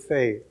household of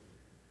faith.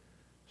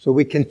 So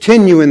we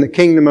continue in the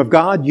kingdom of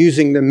God,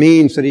 using the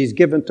means that He's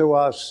given to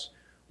us,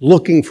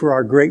 looking for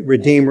our great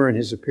Redeemer and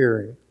His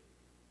appearing.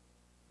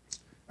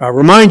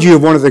 Remind you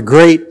of one of the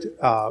great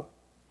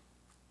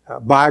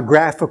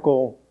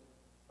biographical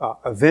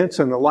events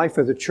in the life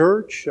of the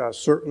church,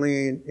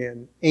 certainly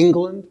in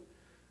England.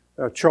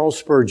 Charles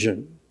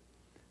Spurgeon.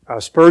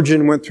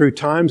 Spurgeon went through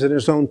times in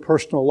his own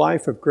personal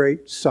life of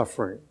great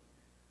suffering.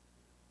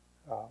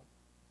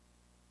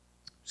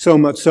 So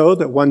much so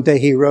that one day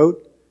he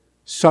wrote,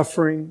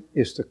 "Suffering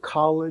is the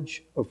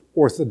college of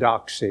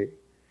orthodoxy."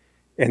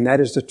 And that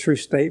is the true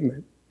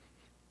statement.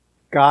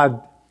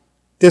 God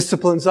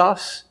disciplines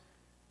us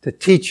to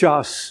teach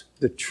us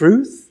the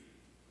truth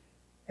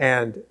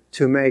and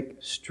to make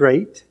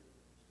straight,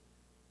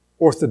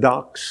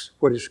 orthodox,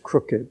 what is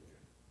crooked.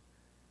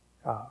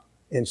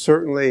 And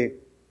certainly,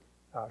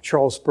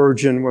 Charles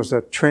Spurgeon was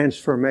a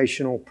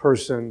transformational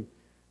person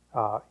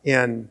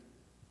in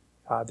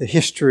the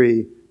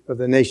history of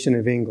the nation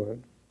of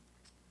England.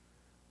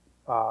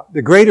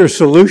 The greater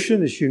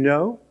solution, as you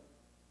know,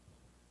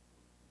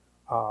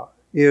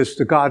 is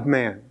the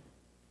God-man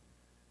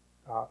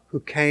who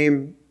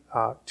came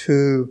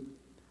to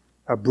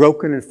a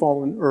broken and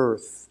fallen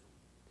earth.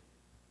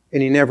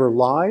 And He never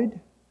lied,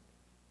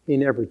 He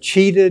never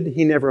cheated,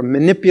 He never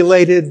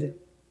manipulated,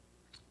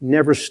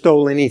 never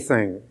stole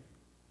anything.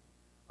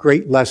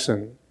 Great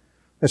lesson.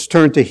 Let's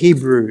turn to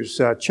Hebrews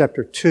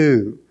chapter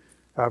 2,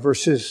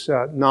 verses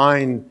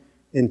 9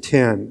 and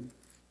 10.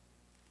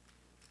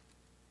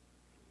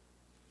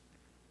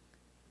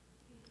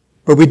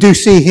 But we do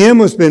see Him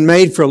who has been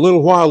made for a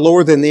little while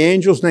lower than the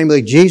angels,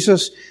 namely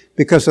Jesus,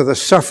 because of the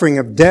suffering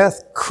of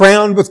death,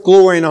 crowned with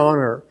glory and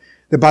honor,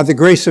 that by the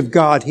grace of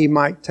God He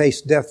might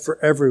taste death for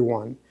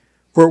everyone.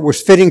 For it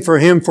was fitting for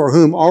Him for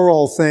whom are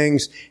all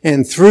things,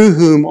 and through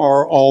whom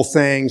are all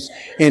things,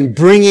 and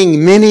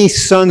bringing many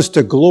sons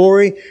to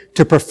glory,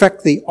 to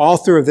perfect the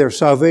author of their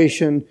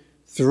salvation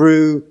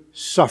through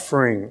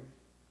suffering.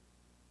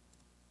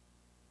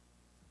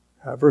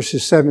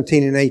 Verses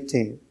 17 and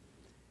 18.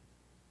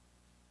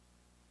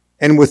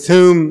 And with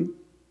whom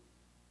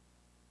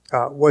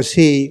was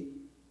He,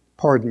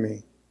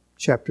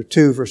 chapter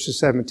 2, verses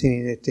 17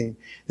 and 18.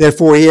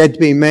 Therefore He had to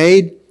be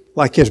made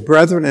like His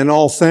brethren in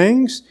all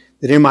things,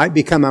 that He might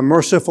become a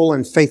merciful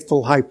and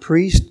faithful high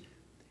priest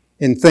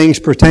in things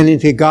pertaining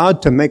to God,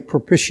 to make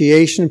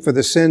propitiation for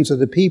the sins of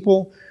the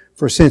people.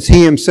 For since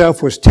He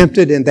Himself was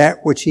tempted in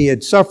that which He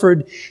had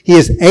suffered, He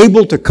is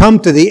able to come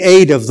to the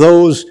aid of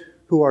those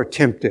who are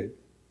tempted.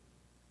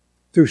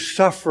 Through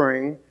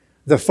suffering,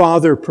 the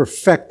Father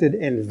perfected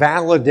and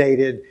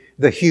validated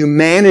the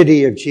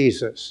humanity of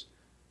Jesus.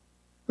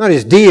 Not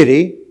His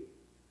deity.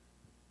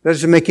 That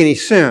doesn't make any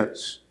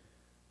sense.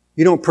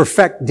 You don't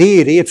perfect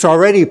deity. It's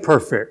already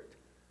perfect.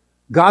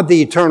 God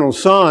the eternal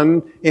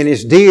Son in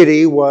His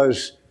deity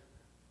was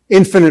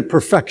infinite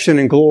perfection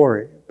and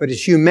glory. But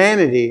His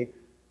humanity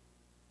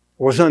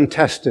was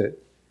untested.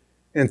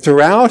 And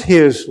throughout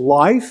His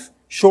life,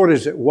 short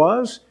as it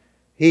was,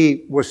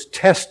 He was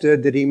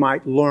tested that He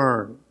might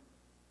learn.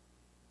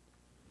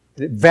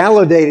 And it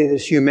validated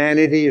His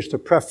humanity as the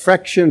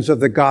perfections of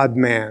the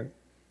God-man.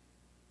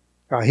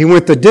 He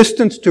went the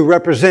distance to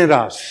represent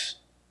us.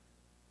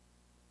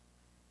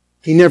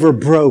 He never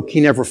broke.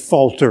 He never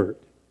faltered.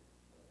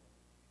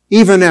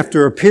 Even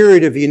after a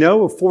period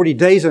of 40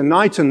 days and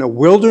nights in the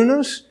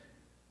wilderness,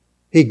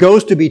 He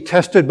goes to be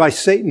tested by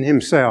Satan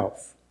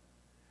himself.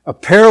 A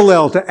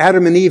parallel to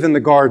Adam and Eve in the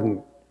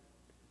garden.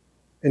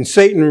 And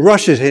Satan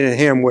rushes at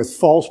him with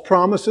false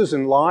promises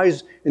and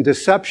lies and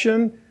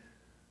deception,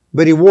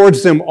 but he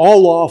wards them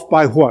all off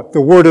by what?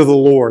 The word of the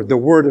Lord, the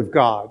word of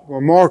God.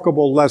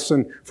 Remarkable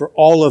lesson for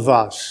all of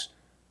us.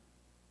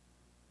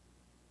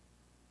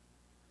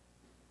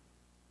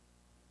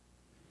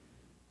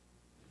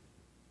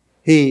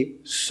 He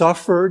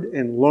suffered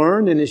and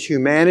learned in His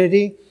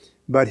humanity,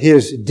 but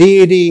His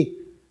deity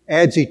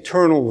adds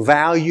eternal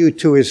value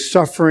to His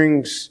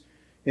sufferings,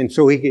 and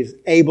so He is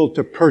able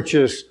to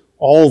purchase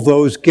all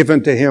those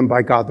given to Him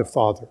by God the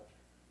Father.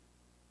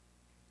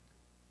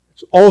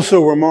 It's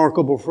also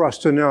remarkable for us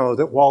to know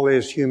that while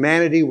His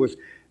humanity was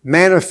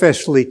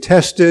manifestly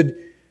tested,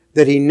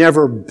 that He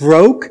never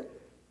broke,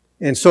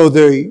 and so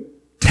the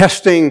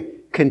testing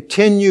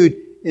continued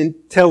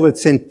until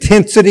its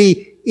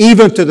intensity,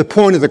 even to the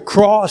point of the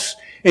cross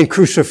and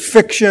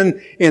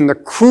crucifixion and the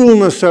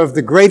cruelness of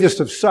the greatest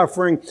of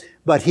suffering,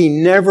 but He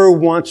never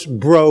once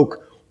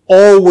broke,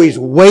 always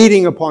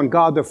waiting upon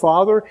God the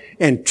Father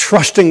and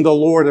trusting the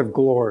Lord of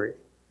glory.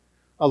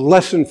 A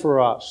lesson for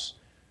us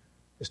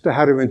as to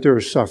how to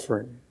endure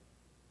suffering.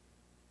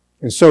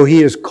 And so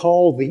He is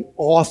called the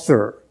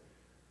author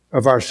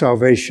of our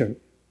salvation.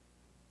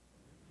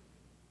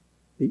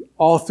 The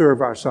author of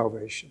our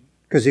salvation,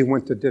 because He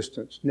went the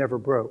distance, never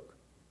broke.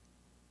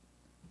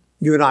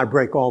 You and I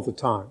break all the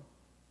time.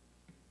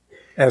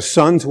 As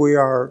sons, we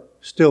are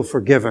still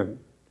forgiven.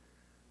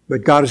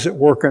 But God is at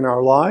work in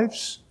our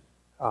lives,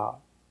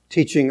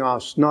 teaching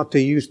us not to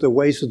use the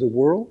ways of the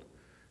world,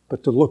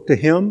 but to look to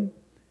Him,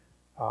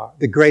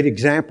 the great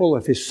example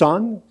of His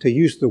Son, to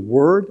use the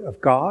Word of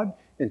God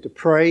and to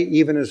pray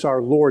even as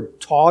our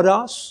Lord taught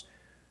us.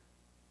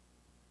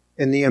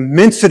 In the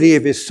immensity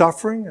of His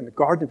suffering in the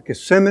Garden of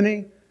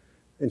Gethsemane,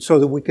 and so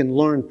that we can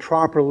learn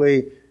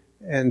properly,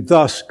 and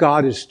thus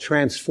God is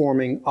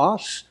transforming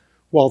us,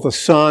 while the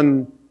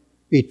Son,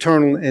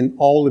 eternal in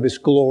all of His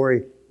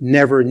glory,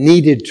 never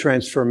needed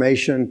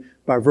transformation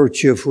by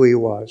virtue of who He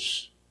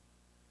was.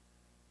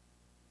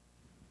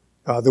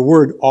 The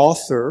word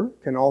author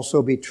can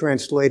also be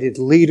translated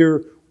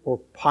leader or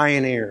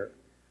pioneer,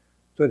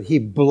 so that He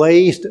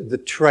blazed the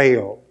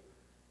trail.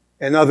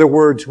 In other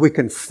words, we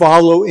can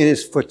follow in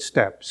His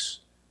footsteps,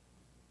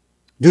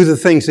 do the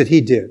things that He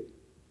did.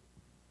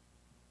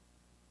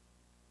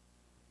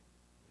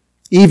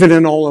 Even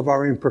in all of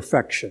our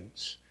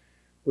imperfections,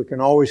 we can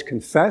always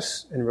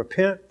confess and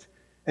repent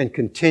and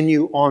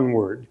continue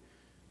onward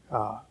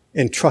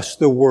and trust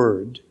the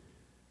Word.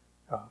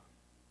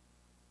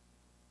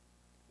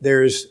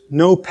 There's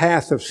no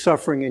path of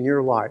suffering in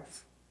your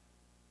life,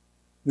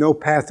 no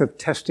path of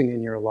testing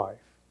in your life,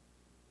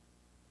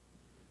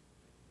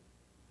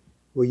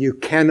 where you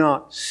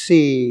cannot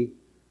see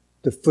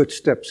the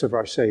footsteps of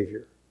our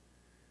Savior,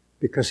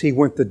 because He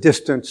went the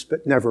distance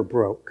but never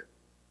broke,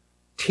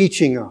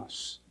 teaching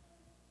us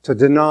to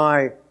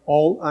deny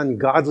all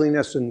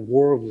ungodliness and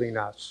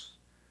worldliness,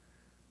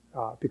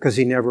 because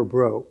He never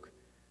broke.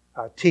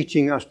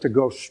 Teaching us to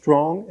go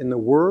strong in the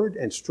Word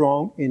and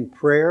strong in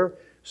prayer,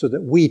 so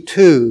that we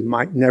too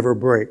might never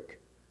break.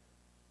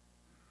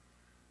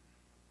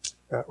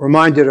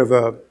 Reminded of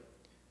a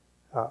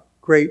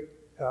great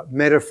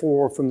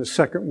metaphor from the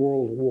Second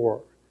World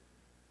War.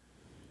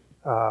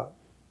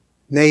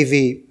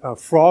 Navy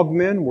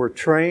frogmen were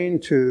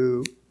trained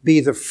to be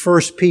the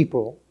first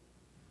people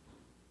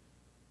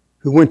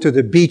who went to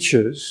the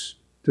beaches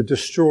to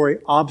destroy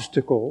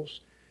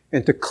obstacles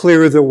and to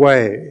clear the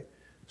way.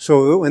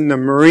 So that when the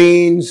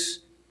Marines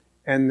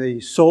and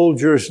the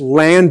soldiers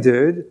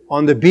landed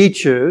on the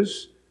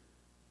beaches,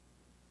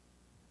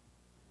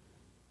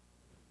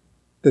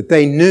 that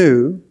they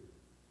knew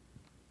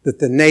that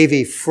the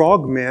Navy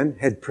frogmen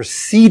had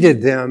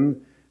preceded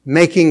them,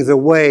 making the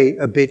way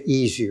a bit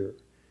easier.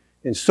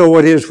 And so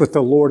it is with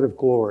the Lord of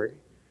glory,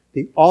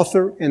 the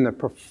author and the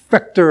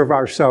perfecter of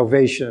our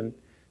salvation,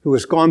 who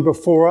has gone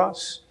before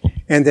us,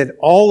 and that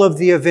all of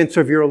the events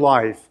of your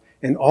life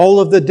and all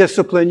of the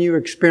discipline you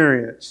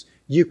experience,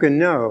 you can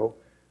know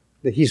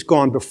that He's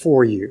gone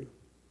before you.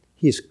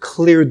 He's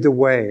cleared the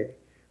way,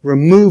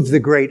 removed the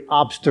great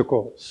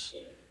obstacles,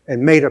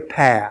 and made a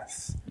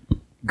path.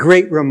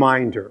 Great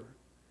reminder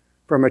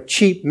from a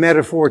cheap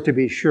metaphor, to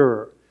be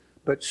sure,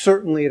 but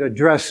certainly it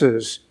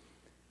addresses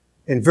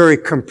in very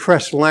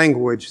compressed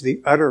language the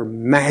utter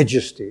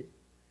majesty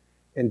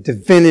and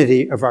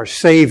divinity of our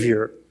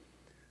Savior,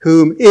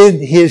 whom in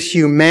His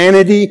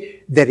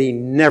humanity that He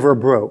never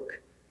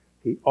broke,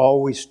 He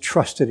always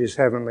trusted His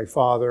Heavenly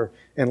Father,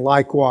 and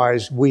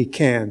likewise we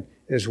can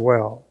as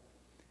well.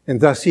 And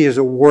thus He is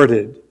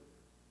awarded.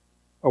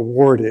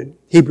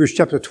 Hebrews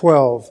chapter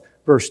 12,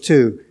 verse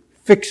 2,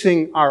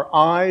 fixing our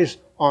eyes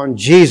on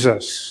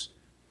Jesus,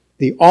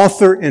 the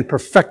author and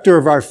perfecter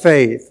of our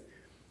faith,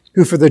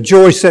 who for the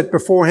joy set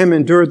before him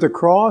endured the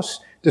cross,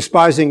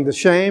 despising the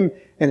shame,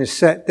 and is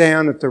set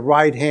down at the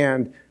right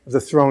hand of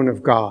the throne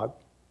of God.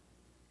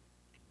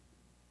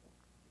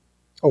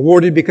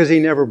 Awarded because he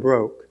never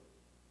broke.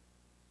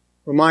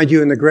 Remind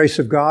you, in the grace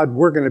of God,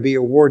 we're going to be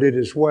awarded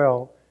as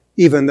well,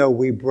 even though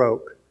we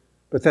broke.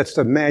 But that's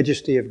the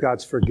majesty of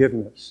God's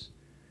forgiveness.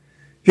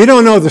 If you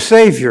don't know the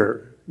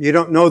Savior, you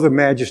don't know the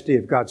majesty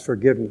of God's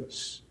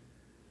forgiveness.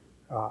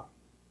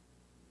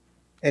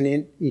 And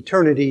in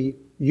eternity,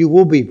 you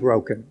will be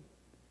broken.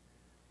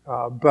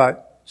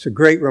 But it's a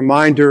great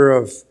reminder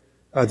of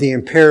the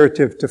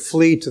imperative to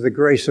flee to the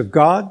grace of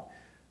God,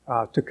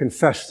 to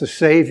confess the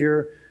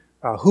Savior,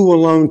 who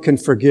alone can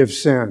forgive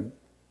sin.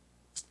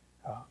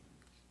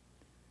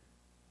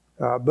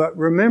 But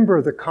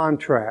remember the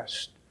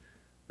contrast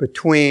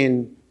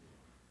between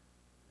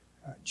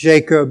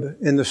Jacob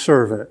and the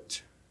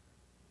servant.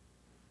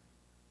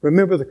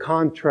 Remember the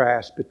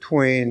contrast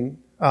between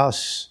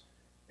us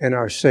and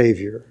our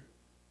Savior.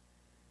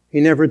 He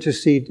never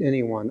deceived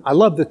anyone. I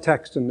love the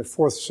text in the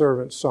fourth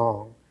servant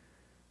song,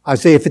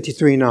 Isaiah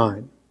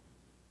 53:9.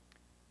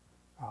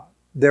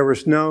 There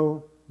was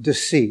no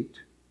deceit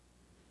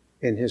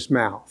in his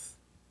mouth.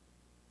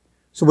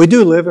 So we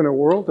do live in a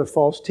world of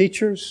false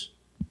teachers.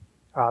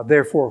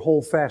 Therefore,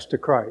 hold fast to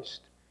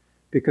Christ,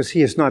 because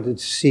he is not a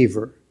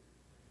deceiver.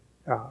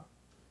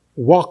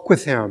 Walk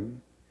with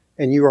him,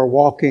 and you are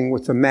walking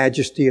with the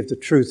majesty of the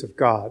truth of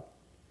God.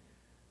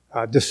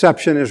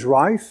 Deception is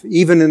rife,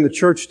 even in the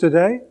church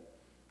today.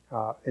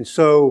 And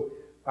so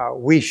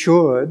we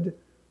should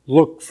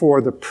look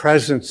for the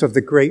presence of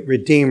the great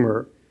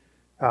Redeemer,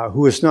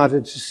 who is not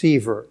a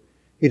deceiver.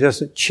 He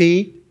doesn't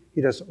cheat.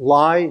 He doesn't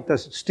lie. He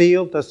doesn't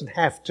steal. Doesn't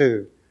have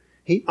to.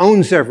 He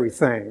owns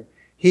everything.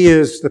 He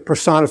is the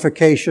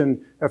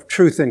personification of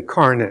truth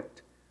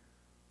incarnate.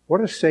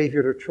 What a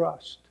Savior to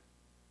trust.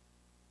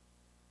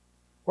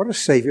 What a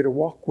Savior to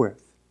walk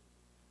with.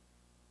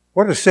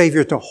 What a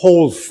Savior to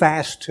hold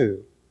fast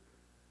to.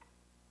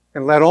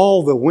 And let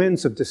all the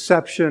winds of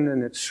deception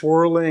and its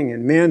swirling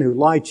and men who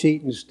lie,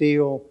 cheat, and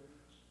steal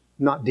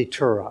not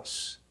deter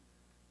us,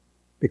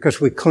 because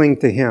we cling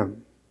to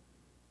him.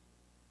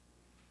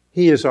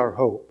 He is our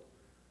hope.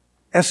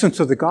 Essence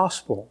of the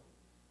gospel.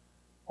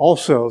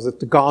 Also,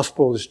 that the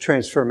gospel is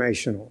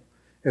transformational.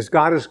 As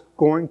God is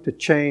going to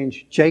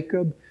change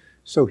Jacob,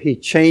 so he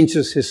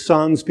changes his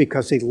sons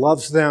because he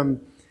loves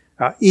them,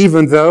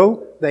 even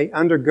though they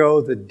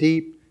undergo the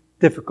deep,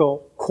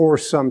 difficult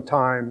course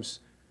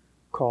sometimes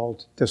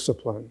called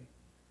discipline.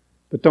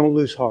 But don't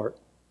lose heart.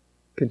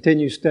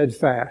 Continue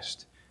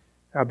steadfast,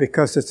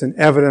 because it's an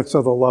evidence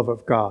of the love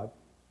of God.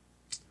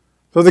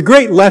 So the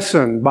great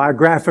lesson,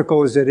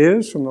 biographical as it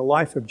is, from the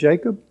life of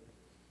Jacob,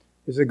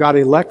 is that God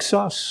elects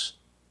us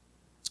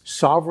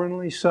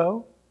sovereignly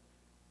so.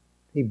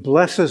 He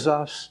blesses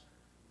us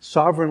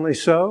sovereignly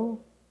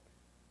so.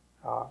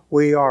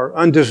 We are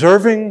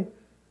undeserving,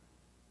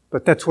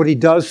 but that's what he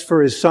does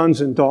for his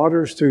sons and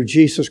daughters through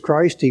Jesus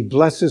Christ. He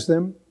blesses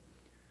them,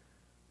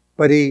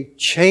 but he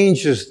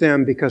changes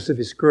them because of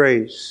his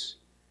grace.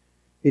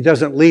 He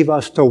doesn't leave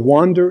us to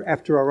wander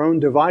after our own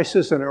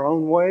devices and our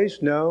own ways.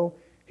 No,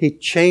 he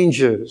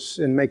changes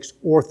and makes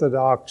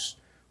orthodox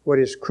what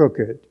is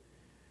crooked.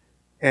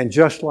 And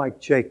just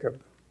like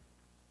Jacob,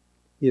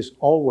 he is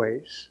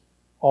always,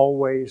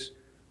 always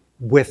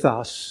with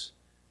us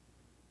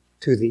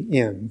to the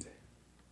end.